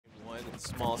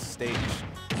small stage.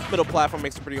 Middle platform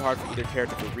makes it pretty hard for either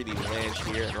character to really land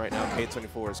here. And right now,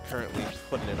 K24 is currently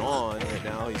putting it on. Right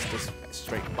now, he's just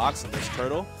straight boxing this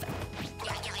turtle.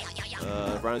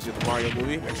 Reminds you of the Mario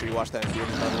movie. Make sure you watch that in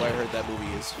theaters, by the way. I heard that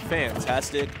movie is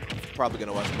fantastic. Probably going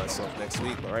to watch it myself next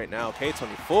week. But right now,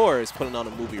 K24 is putting on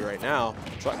a movie right now.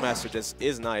 Truckmaster just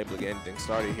is not able to get anything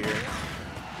started here.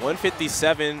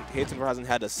 157. K24 hasn't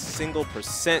had a single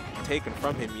percent taken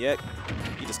from him yet.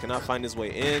 He just cannot find his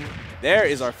way in. There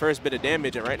is our first bit of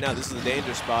damage. And right now, this is a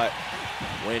danger spot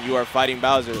when you are fighting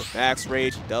Bowser. Max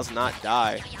Rage does not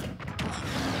die.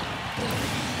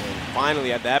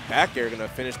 Finally, at that back air, going to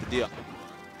finish the deal.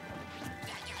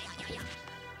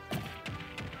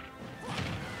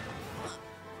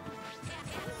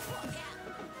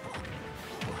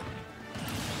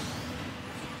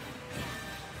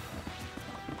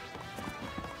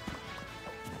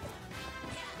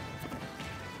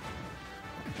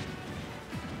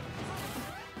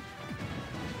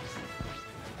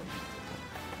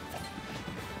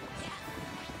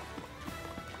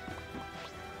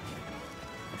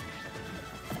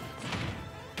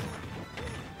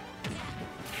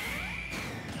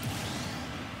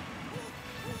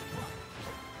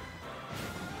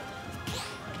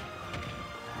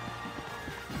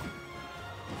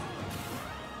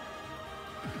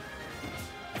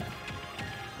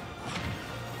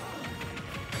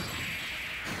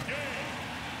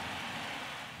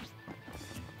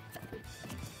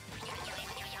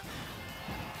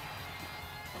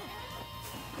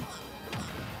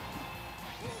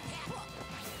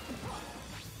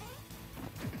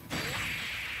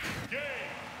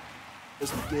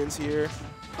 This begins here.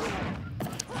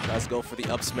 Guys go for the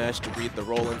up smash to read the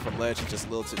roll in from ledge. He's just a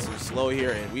little too slow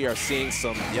here, and we are seeing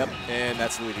some, yep, and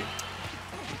that's Luigi.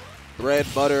 Bread,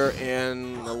 butter,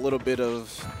 and a little bit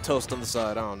of toast on the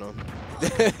side. I don't know.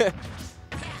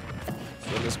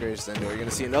 Goodness gracious, Endo. You're going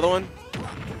to see another one.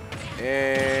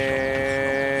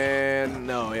 And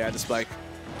no, yeah, the spike.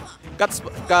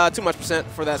 Got too much percent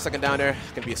for that second down there.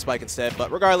 Going to be a spike instead.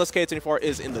 But regardless, K24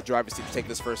 is in the driver's seat to take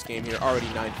this first game here. Already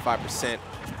 95%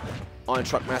 on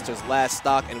Truckmaster's last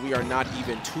stock. And we are not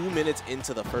even 2 minutes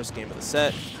into the first game of the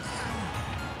set.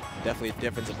 Definitely a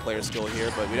difference in player skill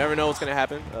here. But we never know what's going to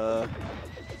happen. So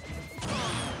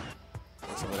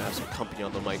I'm going to have some company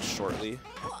on the mic shortly.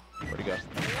 Where'd he go?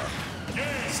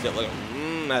 Still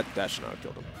looking. That should not have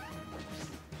killed him.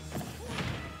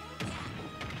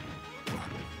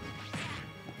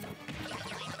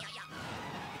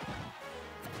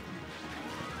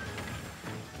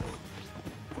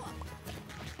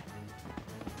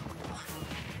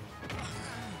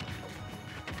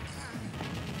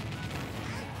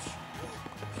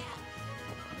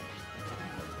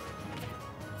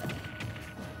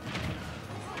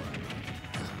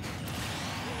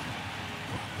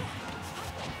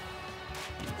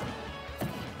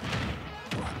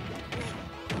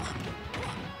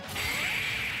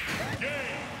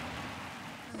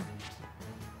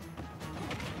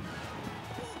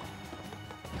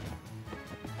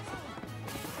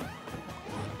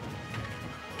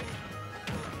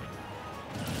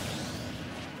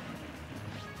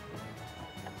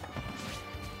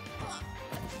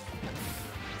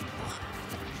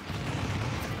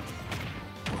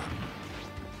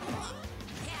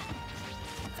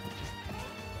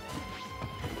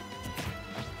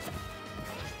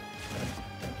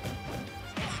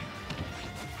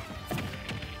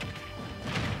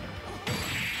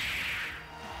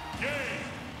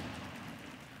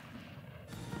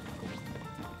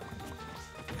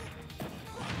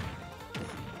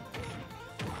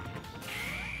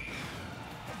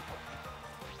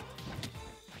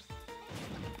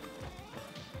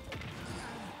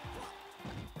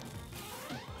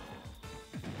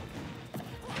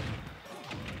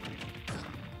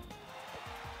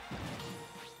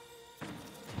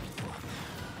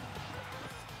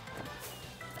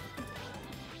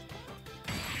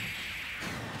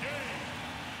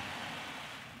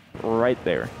 Right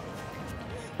there.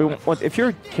 But if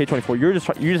you're K24, you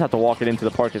just have to walk it into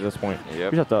the park at this point.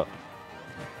 Yep. You just have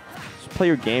to play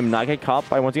your game, not get caught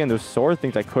by, once again, those sword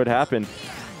things that could happen.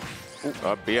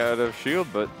 Be out of shield,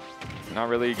 but not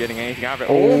really getting anything out of it.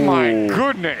 Oh my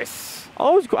goodness!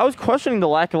 I was questioning the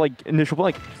lack of initial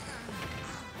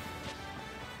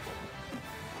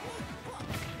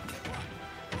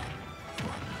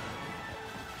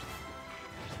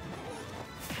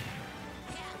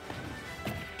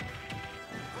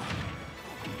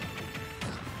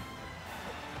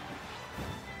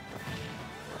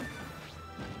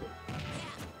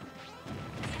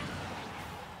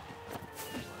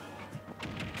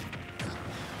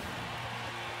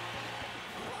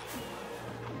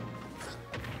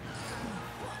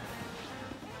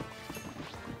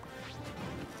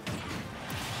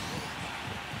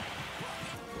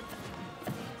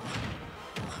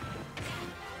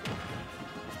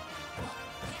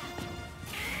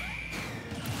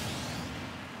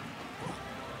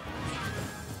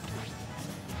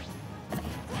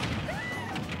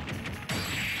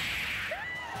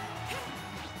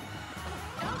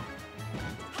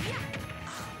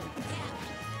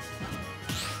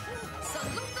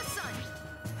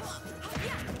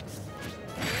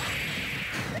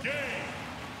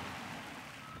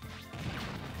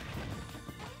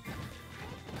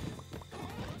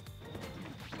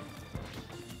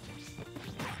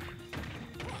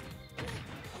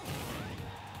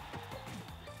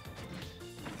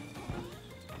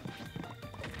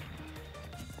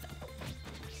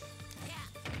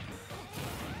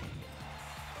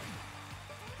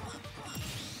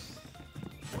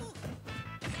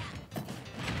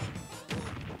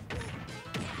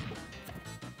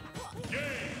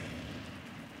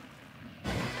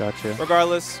Gotcha.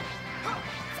 Regardless,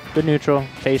 Good neutral,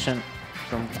 patient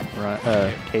from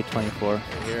K24.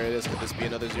 and here it is. Could this be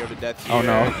another 0 to death here? Oh,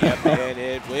 no. Yep, and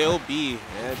it will be.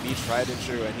 And be tried and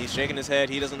true. And he's shaking his head.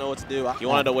 He doesn't know what to do. He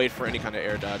wanted to wait for any kind of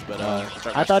air dodge, but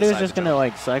I thought he was just gonna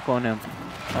like cyclone him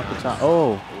off the top.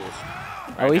 Oh.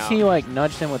 At least he like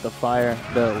nudged him with the fire,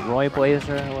 the Roy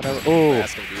Blazer or whatever. Oh,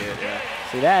 That's gonna be it. Yeah.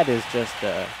 see that is just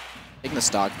Taking the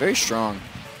stock, very strong.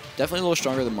 Definitely a little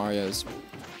stronger than Mario's.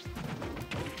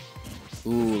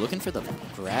 Ooh, looking for the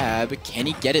grab. Can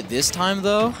he get it this time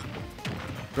though?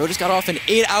 Bro just got off an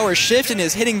 8-hour shift and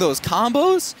is hitting those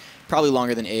combos. Probably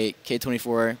longer than 8.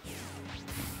 K24.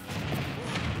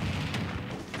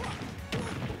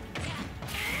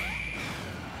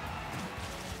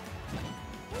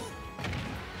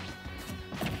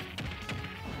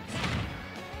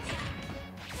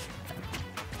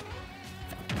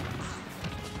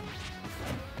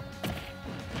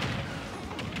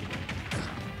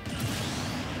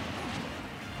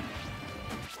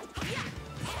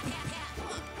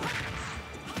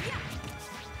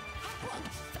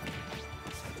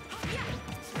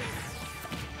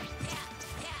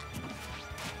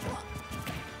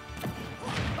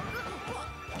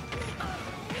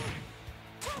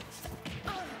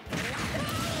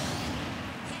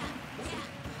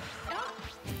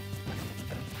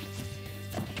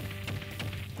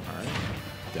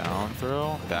 Down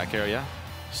throw, back air, yeah.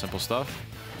 Simple stuff.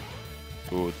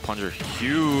 Ooh, plunger,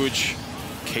 huge.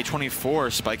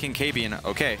 K24 spiking K-Bean.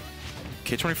 Okay.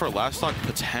 K24 last stock,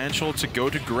 potential to go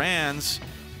to Grands.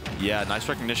 Yeah, nice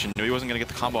recognition. Knew he wasn't going to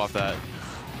get the combo off that.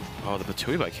 Oh, the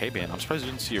Batui by K-Bean. I'm surprised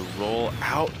you didn't see a roll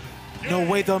out. No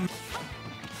way, the...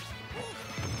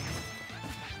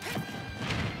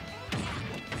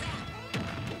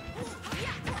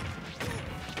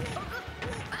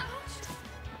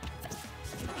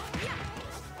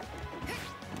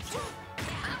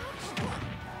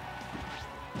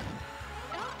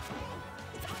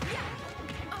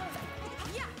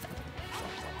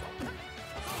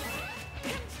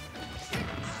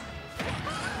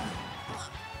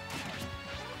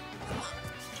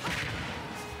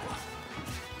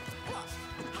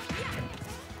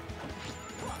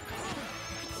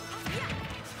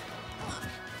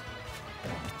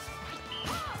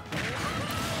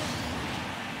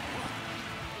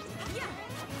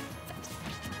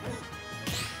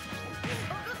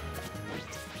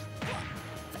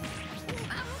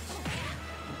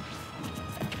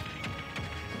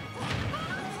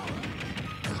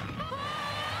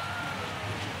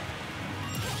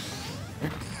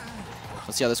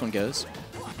 Let's see how this one goes.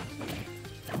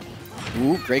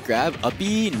 Ooh, great grab.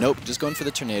 Uppy. Nope, just going for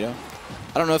the tornado.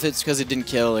 I don't know if it's because it didn't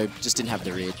kill or just didn't have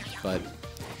the read, but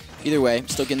either way,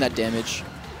 still getting that damage.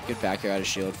 Good back air out of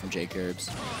shield from J-Curbs.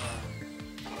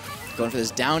 Going for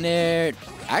this down air.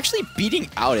 Actually beating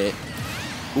out it.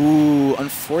 Ooh,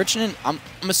 unfortunate. I'm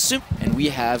assuming. And we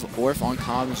have Orf on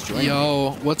comms joining.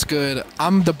 Yo, what's good?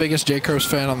 I'm the biggest J-Curbs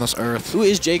fan on this earth. Who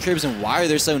is J-Curbs and why are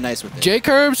they so nice with it?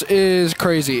 J-Curbs is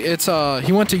crazy. It's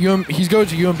he went to he's going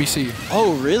to UMBC.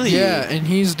 Oh, really? Yeah, and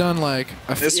he's done like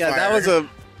Yeah, that was a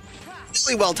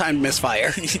really well-timed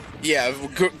misfire. Yeah,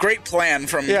 great plan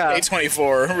from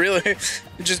K24. Really,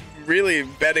 just really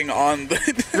betting on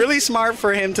the really smart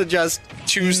for him to just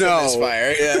choose the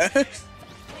misfire. Yeah.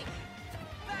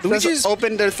 Luigi's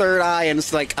opened their third eye and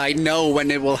it's like, I know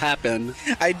when it will happen.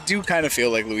 I do kind of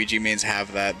feel like Luigi mains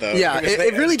have that, though. Yeah,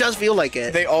 it really does feel like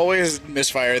it. They always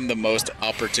misfire in the most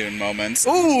opportune moments.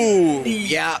 Ooh!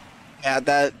 Yeah,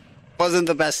 that wasn't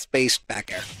the best space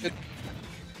back air.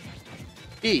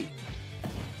 E.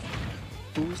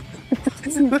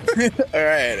 All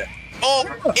right. Oh,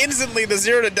 instantly the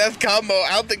 0 to death combo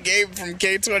out the game from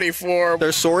K24.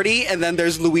 There's Swordy, and then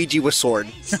there's Luigi with sword.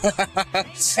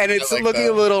 And it's like looking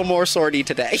that. a little more swordy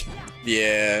today.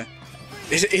 Yeah.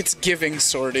 It's giving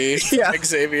sortie, Yeah.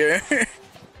 Xavier.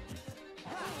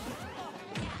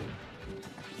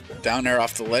 Down air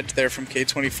off the ledge there from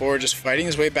K24, just fighting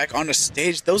his way back onto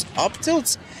stage. Those up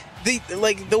tilts, the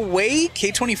way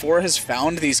K24 has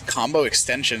found these combo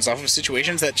extensions off of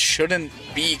situations that shouldn't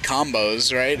be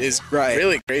combos, right, is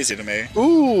really crazy to me.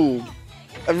 Ooh,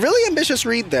 a really ambitious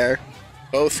read there.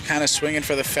 Both kind of swinging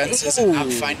for the fences and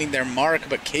not finding their mark,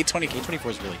 but K24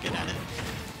 is really good at it.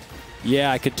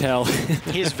 Yeah, I could tell.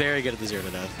 He is very good at the 0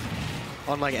 to death.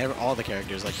 Unlike all the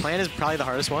characters. Like, Plan is probably the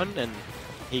hardest one, and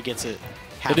he gets it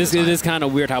half the time. It is kind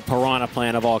of weird how Piranha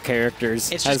Plan of all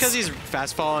characters It's just because he's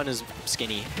fast fall and is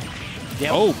skinny.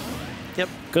 Yep. Oh. Yep.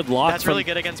 Good luck. That's really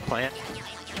good against Plant.